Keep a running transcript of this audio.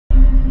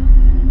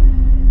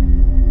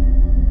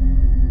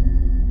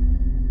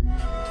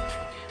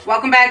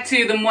Welcome back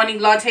to the Morning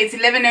Latte. It's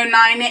 11:09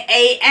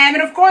 a.m.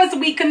 and of course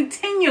we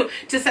continue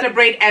to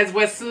celebrate as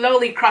we're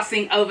slowly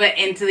crossing over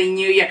into the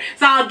new year.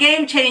 So our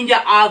game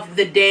changer of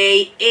the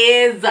day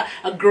is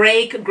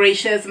Grake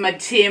Graciours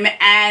Martim,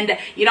 and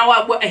you know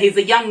what? He's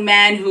a young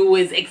man who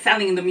is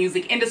excelling in the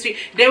music industry.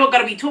 Today we're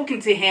going to be talking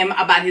to him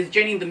about his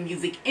journey in the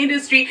music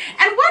industry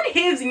and what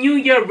his New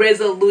Year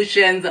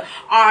resolutions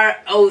are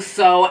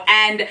also,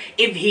 and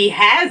if he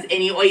has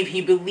any or if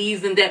he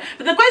believes in them.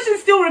 But the question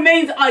still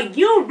remains, are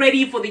you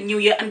ready for the new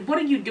year, and what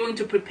are you doing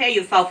to prepare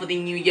yourself for the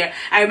new year?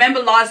 I remember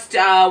last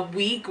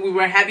week we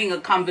were having a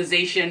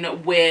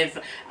conversation with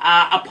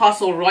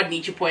Apostle Rodney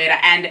Chipoera,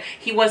 and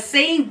he was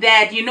saying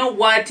that, you know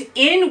what,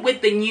 in with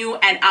the new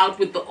and out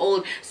with the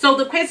old. So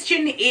the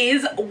question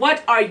is,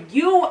 what are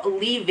you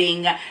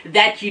leaving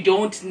that you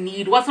don't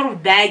need? What sort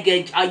of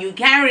baggage are you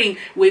carrying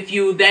with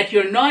you that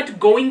you're not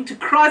going to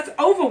cross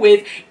over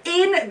with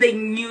in the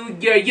new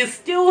year? You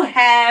still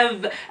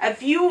have a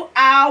few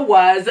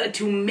hours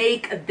to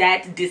make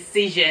that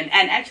decision,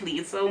 and actually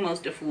it's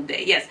almost a full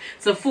day. Yes,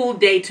 it's a full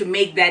day to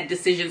make that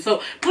decision.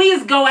 So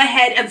please go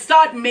ahead and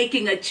start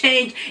making a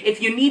change.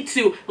 If you need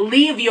to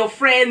leave your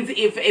friends,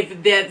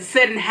 if there's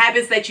certain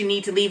habits that you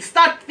need to leave,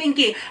 start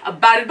thinking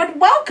about it. But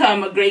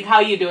welcome, Greg. How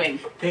are you doing?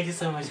 Thank you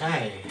so much.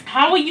 Hi.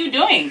 How are you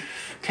doing?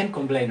 Can't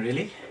complain,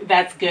 really.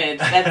 That's good.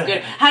 That's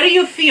good. How do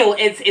you feel?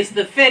 It's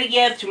the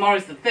 30th. Tomorrow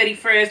is the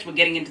 31st. We're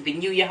getting into the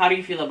new year. How do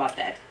you feel about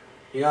that?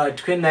 Yeah,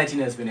 2019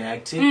 has been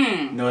hectic.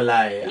 No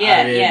lie.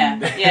 Yeah,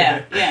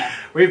 yeah.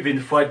 We've been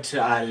fought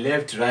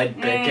left, right,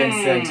 back, and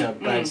center,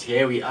 but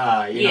here we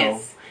are. You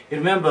know. You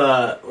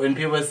remember when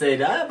people said,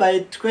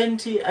 by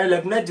 20,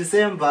 like not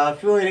December, I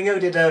feel like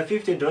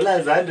 $50,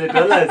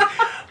 $100,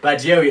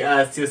 but here we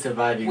are still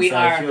surviving.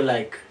 I feel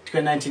like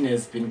 2019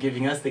 has been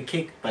giving us the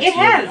kick, but it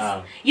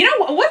has. You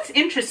know what's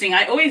interesting?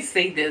 I always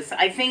say this.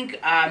 I think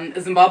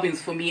Zimbabweans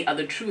for me are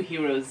the true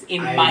heroes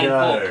in my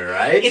book.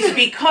 Right? It's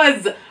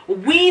because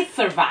we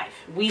survive.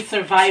 We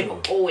survive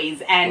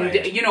always, and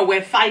you know,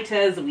 we're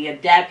fighters. We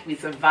adapt. We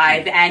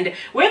survive, and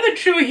we're the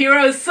true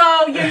heroes.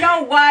 So you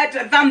know what?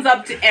 A thumbs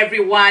up to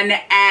everyone,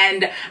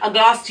 and a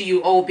glass to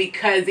you all,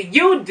 because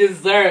you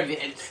deserve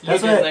it.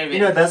 That's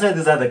why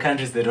these other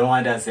countries, they don't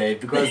want us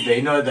because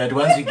they know that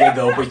once we get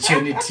the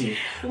opportunity.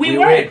 We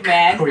work,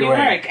 man. We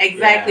work.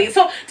 Exactly. Yeah.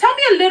 So tell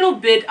me a little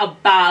bit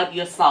about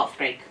yourself,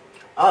 Greg.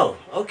 Oh,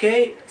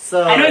 okay.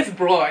 So I know it's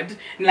broad,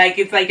 like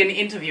it's like an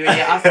interview, and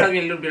you're telling me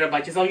a little bit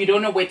about yourself. You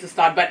don't know where to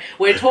start, but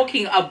we're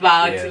talking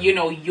about you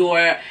know,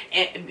 your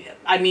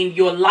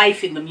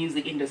life in the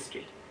music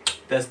industry.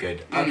 That's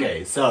good.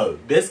 Okay, so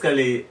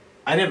basically,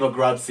 I never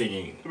grew up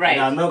singing. Right.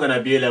 And I'm not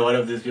gonna be like one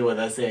of these people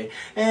that say,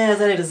 I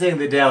started to sing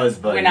the day I was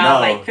born. When I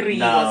was like 3 or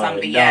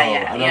something.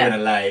 I'm not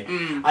gonna lie.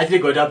 I actually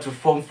got up to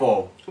Form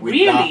 4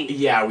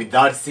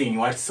 without singing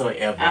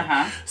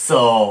whatsoever.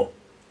 So,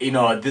 you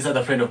know, this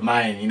other friend of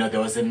mine, you know, there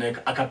was an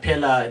a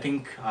cappella, I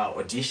think,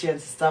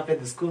 auditions stuff at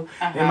the school.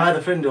 And my other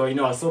friend, you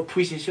know, was so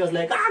pushy. She was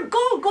like,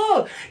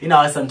 go. You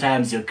know,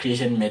 sometimes your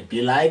creation might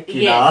be like,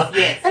 you know.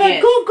 And I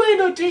go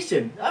and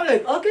audition. I'm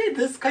like, okay,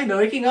 this is kind of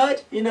working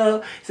out, you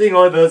know, sing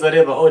all those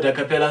whatever, old a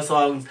cappella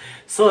songs.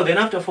 So then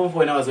after Form 4,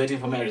 when I was waiting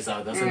for my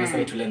results, that's when I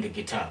started to learn the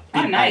guitar.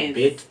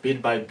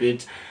 Bit by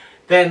bit.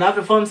 Then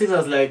after Form 6, I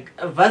was like,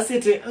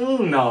 varsity,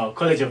 no,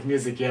 College of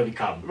Music, here we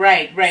come.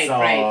 Right.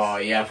 So,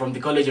 yeah, from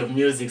the College of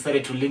Music,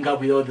 started to link up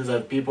with all these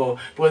other people,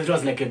 because it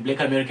was like a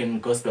Black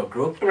American gospel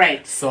group.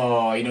 Right.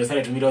 So, you know,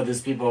 started to meet all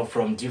these people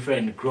from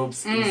different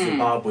groups in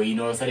Zimbabwe, you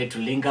know, started to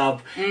link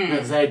up, you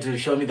know, started to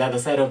show me the other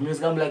side of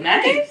music. I'm like,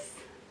 okay,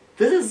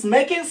 this is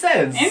making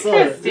sense. So,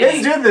 let's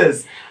do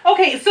this.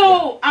 Okay,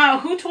 so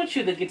who taught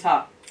you the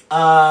guitar?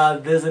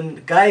 There's a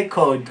guy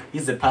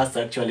he's a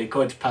pastor actually,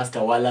 called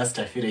Pastor Wallace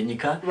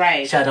Tafirenyika.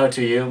 Right. Shout out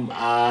to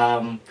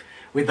him.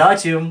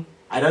 Without him,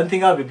 I don't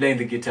think I'll be playing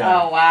the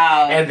guitar. Oh,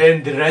 wow. And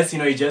then the rest, you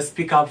know, you just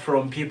pick up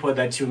from people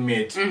that you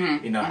meet.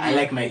 You know, I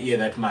like my ear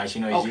that much.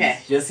 You know, you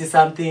just see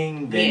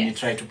something, then you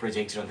try to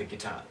project it on the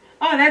guitar.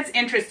 Oh, that's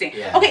interesting.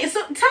 Yeah. Okay,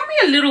 so tell me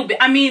a little bit.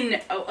 I mean,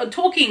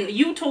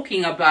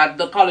 talking about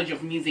the College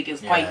of Music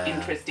is quite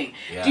interesting.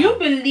 Yeah. Do you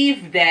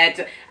believe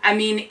that, I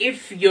mean,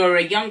 if you're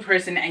a young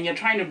person and you're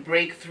trying to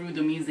break through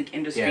the music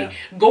industry,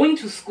 going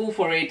to school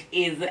for it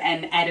is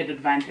an added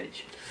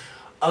advantage?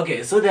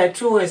 Okay, so there are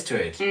two ways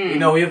to it. You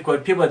know, we've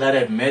got people that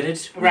have made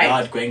it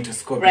without going to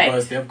school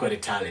because they've got a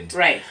talent.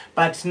 Right.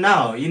 But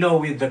now, you know,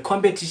 with the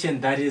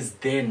competition that is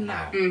there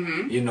now,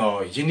 you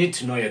know, you need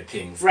to know your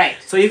things. Right.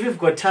 So if you've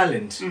got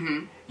talent,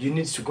 you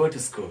need to go to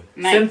school.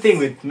 Nice. Same thing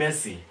with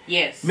Messi.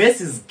 Yes.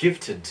 Messi is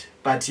gifted,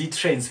 but he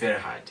trains very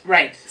hard.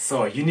 Right.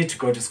 So you need to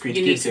go to school.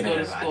 You need to go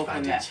to school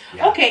from that.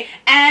 Yeah. Okay,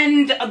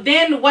 and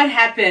then what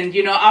happened,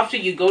 you know, after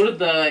you go to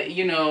the,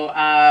 you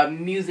know,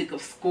 music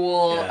of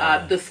school,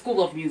 the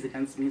School of Music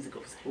and music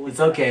of school. It's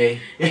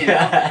okay. You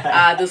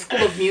know, the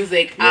School of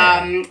Music.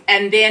 And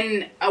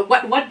then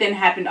what then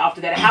happened after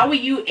that? How were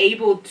you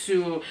able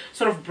to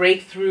sort of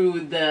break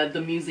through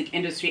the music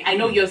industry? I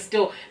know you're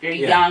still very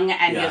young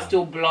and you're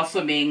still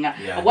blossoming.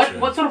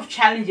 What sort of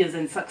challenges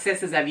and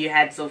successes have you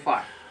had so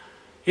far?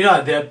 You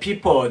know, there are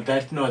people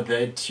that know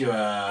that you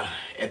are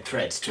a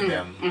threat to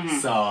them.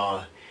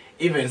 So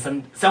even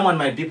someone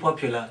might be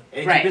popular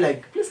and you'll be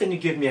like, please can you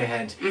give me a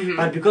hand?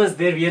 But because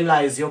they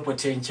realize your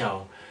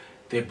potential,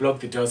 they block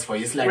the doors for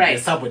you. It's like they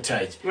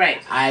sabotage.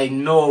 I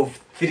know of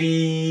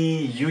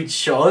 3 huge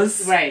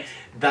shows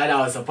that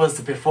I was supposed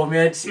to perform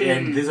at,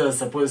 and this was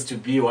supposed to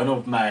be one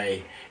of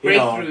my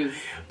breakthroughs.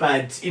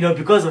 But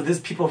because of these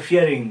people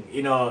fearing,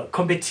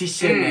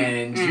 competition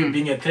and you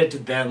being a threat to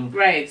them,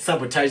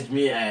 sabotaged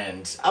me,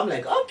 and I'm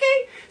like,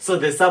 okay. So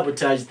they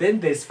sabotage. Then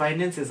there's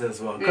finances as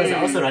well, because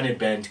I also run a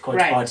band called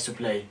Power to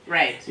Play.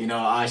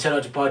 Shout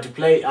out to Power to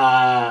Play.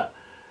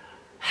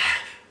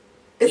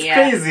 It's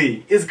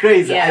crazy. It's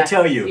crazy, I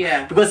tell you.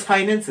 Because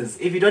finances,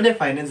 if you don't have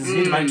finances, you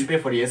need money to pay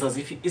for your SLs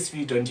if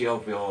you don't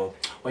have your,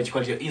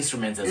 your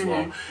instruments as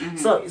well.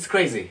 So it's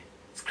crazy.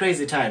 It's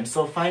crazy time.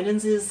 So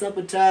finances,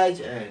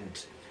 sabotage,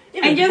 and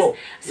even people.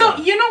 So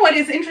you know what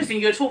is interesting?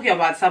 You're talking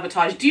about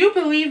sabotage. Do you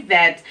believe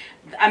that,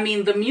 I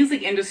mean, the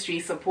music industry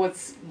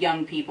supports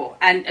young people?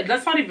 And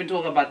let's not even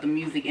talk about the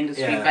music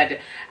industry, but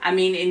I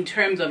mean, in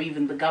terms of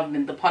even the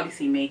government, the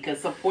policymakers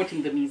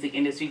supporting the music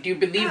industry, do you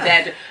believe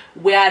that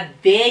we're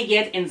there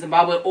yet in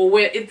Zimbabwe, or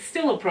it's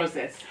still a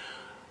process?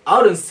 I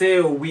wouldn't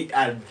say we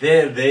are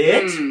there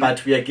yet,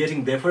 but we are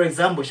getting there. For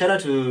example, shout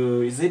out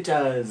to, is it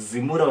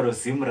Zimura or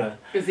Zimra?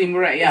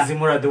 Zimura, yeah.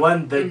 Zimura, the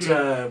one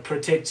that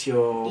protects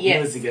your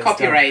music and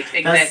copyright, stuff.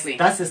 exactly.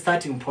 That's the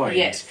starting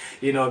point,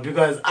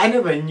 because I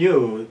never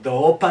knew the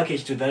whole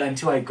package to that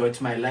until I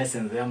got my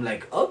license. I'm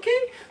like,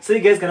 okay, so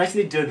you guys can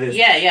actually do this.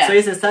 So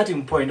it's a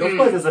starting point. Of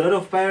course, there's a lot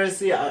of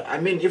piracy.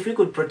 I mean, if we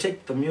could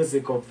protect the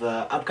music of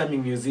the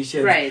upcoming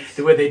musicians,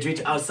 the way they do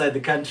it outside the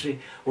country,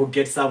 we'll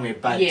get somewhere.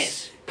 But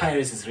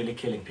piracy is really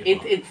killing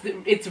people.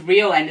 It's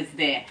real and it's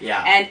there.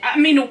 And I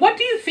mean, what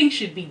do you think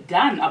should be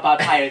done about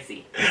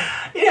piracy?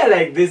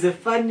 Like there's a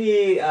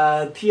funny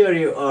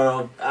theory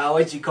or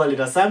what you call it,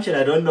 assumption,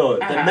 I don't know,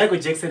 that Michael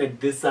Jackson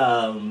had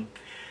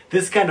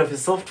this kind of a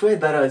software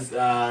that was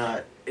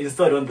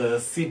installed on the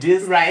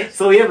CDs.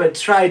 So whoever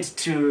tried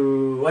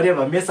to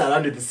mess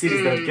around with the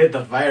CDs that would get the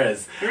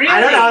virus. Really?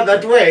 I don't know how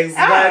that works,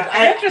 but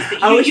interesting.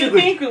 I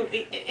think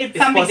it's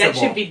something that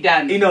should be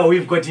done.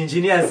 We've got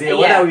engineers here.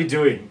 What are we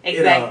doing?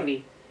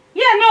 Exactly.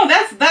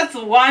 That's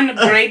one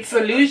great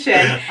solution.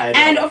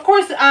 And of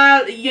course,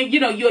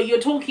 you're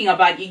talking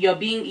about you're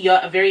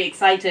very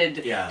excited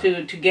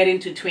to get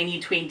into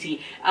 2020.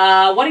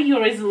 What are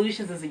your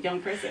resolutions as a young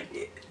person?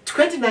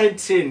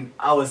 2019,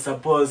 I was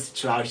supposed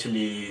to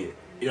actually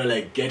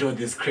get all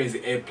these crazy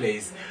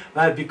airplays,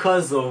 but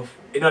because of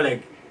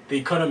the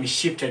economy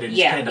shifted and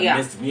it kind of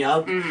messed me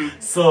up.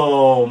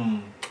 So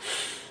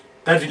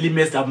that really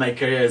messed up my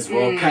career as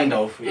well. Kind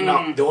of,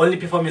 the only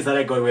performance that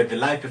I got were the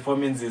live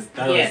performances.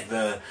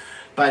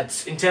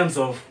 But in terms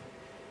of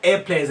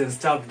airplays and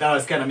stuff, that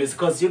was kind of messed,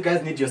 because you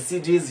guys need your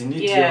CDs, you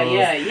need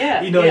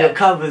your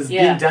covers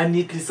being done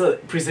neatly, so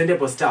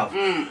presentable stuff.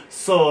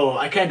 So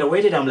I kind of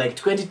waited. I'm like,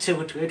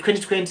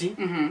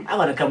 2020, I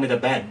want to come with a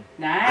band.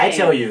 I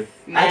tell you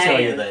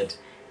that.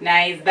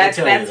 Nice. That's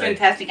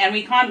fantastic, and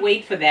we can't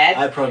wait for that.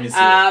 I promise you.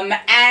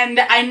 And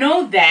I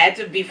know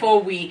that before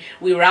we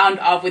round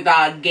off with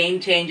our game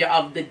changer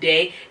of the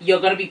day, you're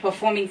going to be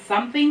performing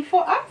something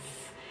for us.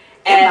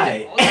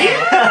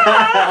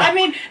 I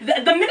mean,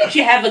 the minute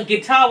you have a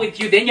guitar with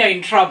you, then you're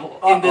in trouble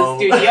in the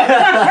studio.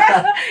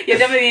 You're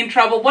definitely in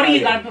trouble. What are you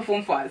going to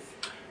perform for us?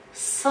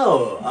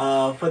 So,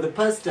 for the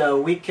past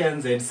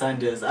weekends and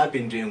Sundays, I've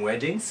been doing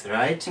weddings,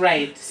 right?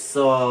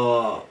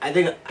 So, I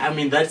think I'm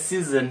in that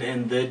season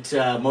and that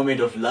moment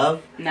of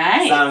love.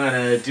 Nice. So, I'm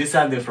going to do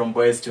something from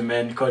Boys to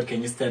Men called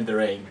Can You Stand the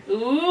Rain?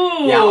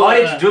 Ooh. Yeah, I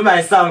wanted to do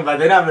my song, but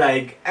then I'm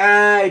like,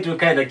 it will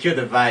kind of kill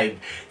the vibe.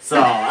 So,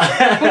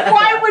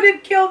 why would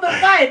it kill the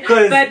vibe?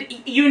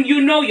 But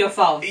you know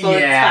yourself, so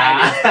it's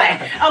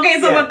fine. Okay,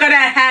 so we're gonna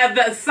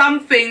have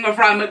something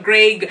from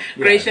Grake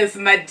Graciours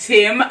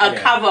Martim, a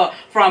cover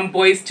from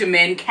Boys to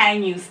Men.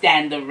 Can You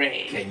Stand the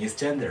Rain? Can You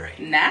Stand the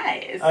Rain?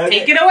 Nice. Okay.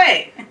 Take it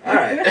away. All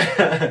right.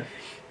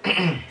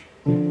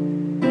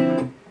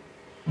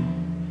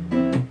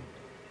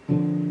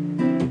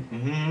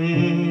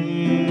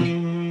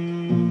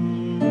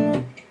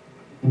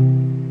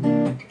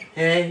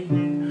 Hey.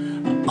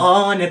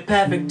 On a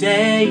perfect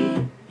day,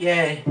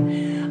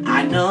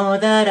 I know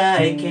that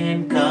I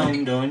can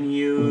count on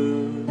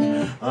you.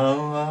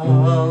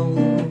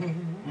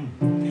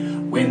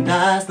 When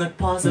that's not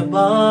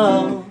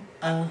possible,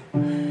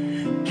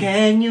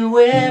 can you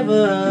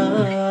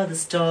weather the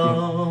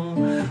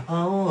storm?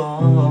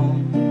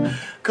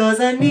 'Cause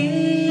I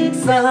need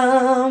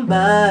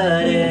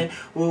somebody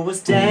who will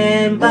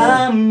stand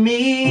by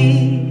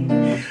me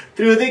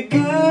through the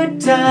good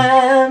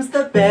times,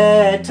 the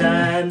bad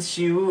times.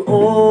 She will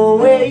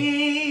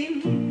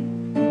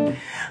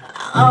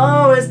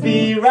always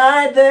be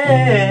right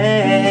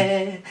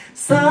there.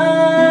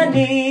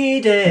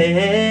 Sunny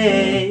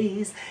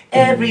days,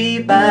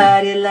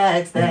 everybody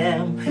likes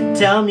them.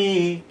 Tell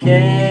me,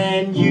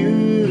 can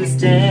you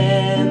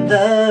stand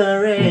the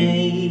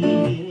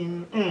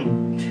rain?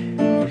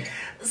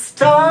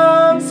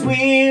 Storms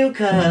will will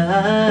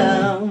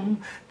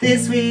come,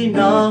 this we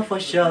know for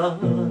sure.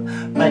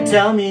 But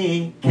tell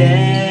me,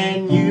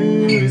 can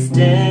you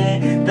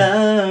stand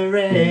the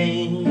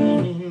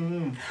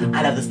rain?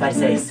 I love this part. It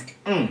says,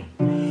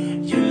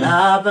 your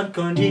love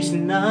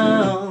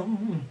unconditional.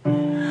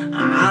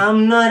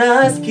 I'm not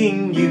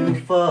asking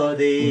you for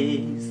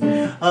this.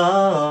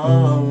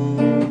 Oh,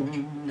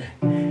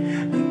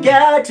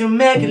 got to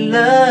make it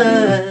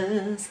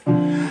last.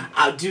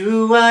 I'll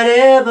do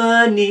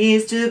whatever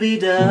needs to be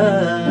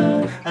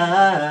done,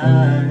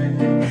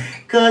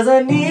 'cause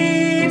I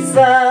need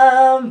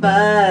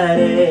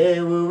somebody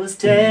who will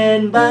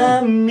stand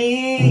by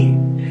me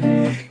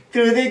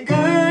through the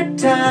good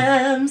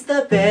times,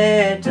 the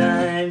bad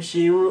times.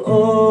 She will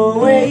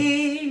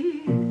always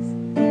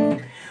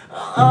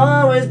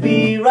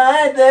be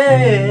right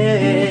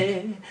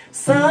there.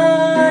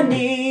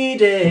 Sunny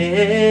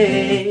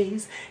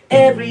days,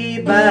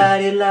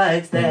 everybody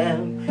likes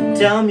them.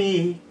 Tell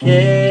me,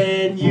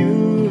 can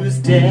you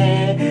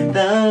stand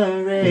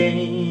the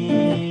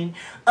rain?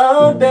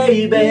 Oh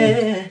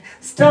baby,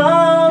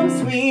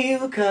 storms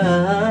will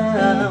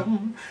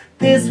come,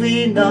 this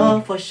we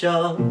know for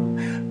sure.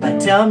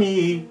 But tell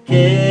me,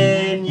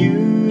 can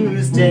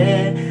you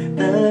stand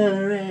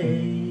the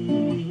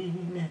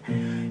rain?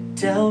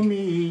 Tell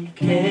me,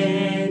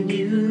 can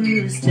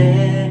you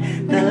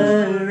stand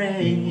the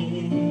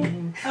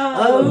rain?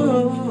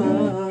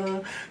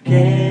 Oh,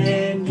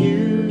 can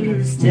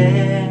you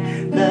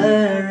stand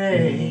the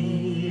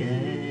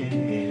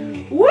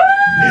rain? Woo!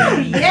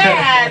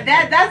 Yeah,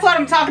 that's what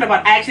I'm talking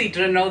about. I actually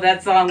didn't know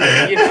that song,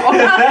 you know.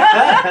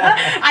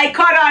 I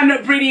caught on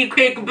pretty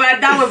quick,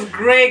 but that was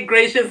Grake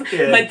Graciours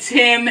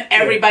Martim,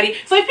 everybody.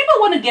 So if people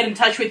want to get in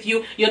touch with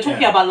you, you're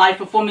talking about live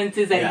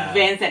performances and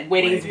events at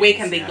weddings, where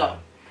can they go?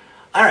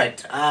 All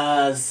right,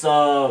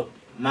 so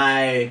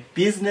my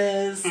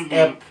business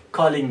app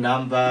calling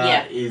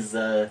number is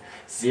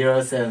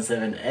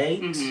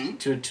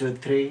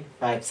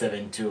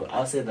 0778-223-572.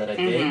 I'll say that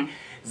again,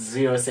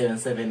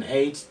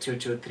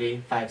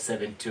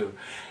 0778-223-572.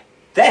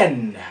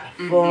 Then,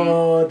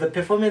 for the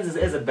performances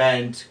as a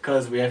band,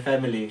 because we are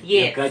family,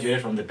 we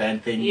graduated from the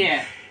band thing,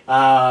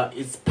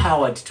 it's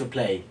Powered to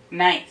Play.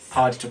 Nice.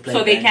 Powered to Play.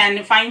 So they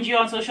can find you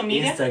on social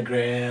media?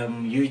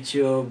 Instagram,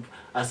 YouTube.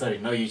 Sorry,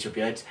 not YouTube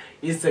yet.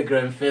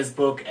 Instagram,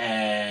 Facebook,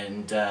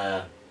 and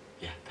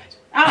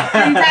Oh,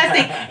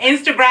 fantastic.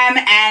 Instagram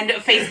and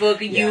Facebook,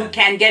 you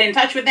can get in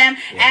touch with them.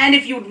 And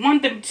if you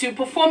want them to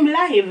perform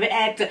live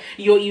at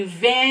your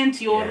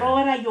event, your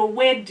Aurora, your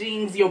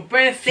weddings, your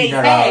birthdays.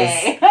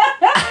 Hey.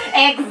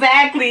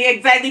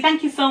 Exactly.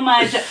 Thank you so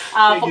much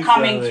for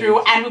coming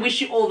through. And we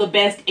wish you all the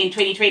best in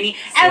 2020.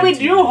 And we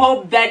do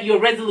hope that your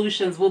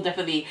resolutions will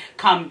definitely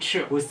come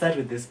true. We'll start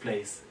with this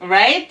place.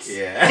 Right?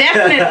 Yeah.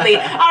 Definitely.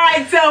 All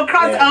right, so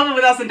cross over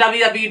with us on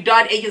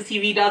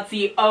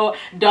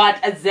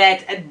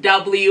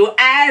www.hstv.co.zw.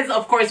 As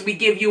of course we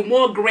give you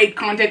more great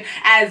content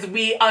as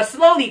we are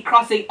slowly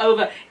crossing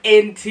over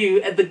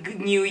into the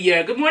new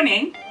year. Good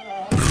morning.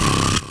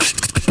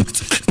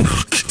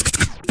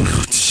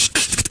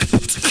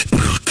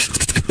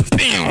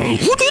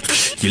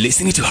 You're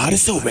listening to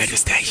Hardest Soul Radio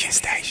Station.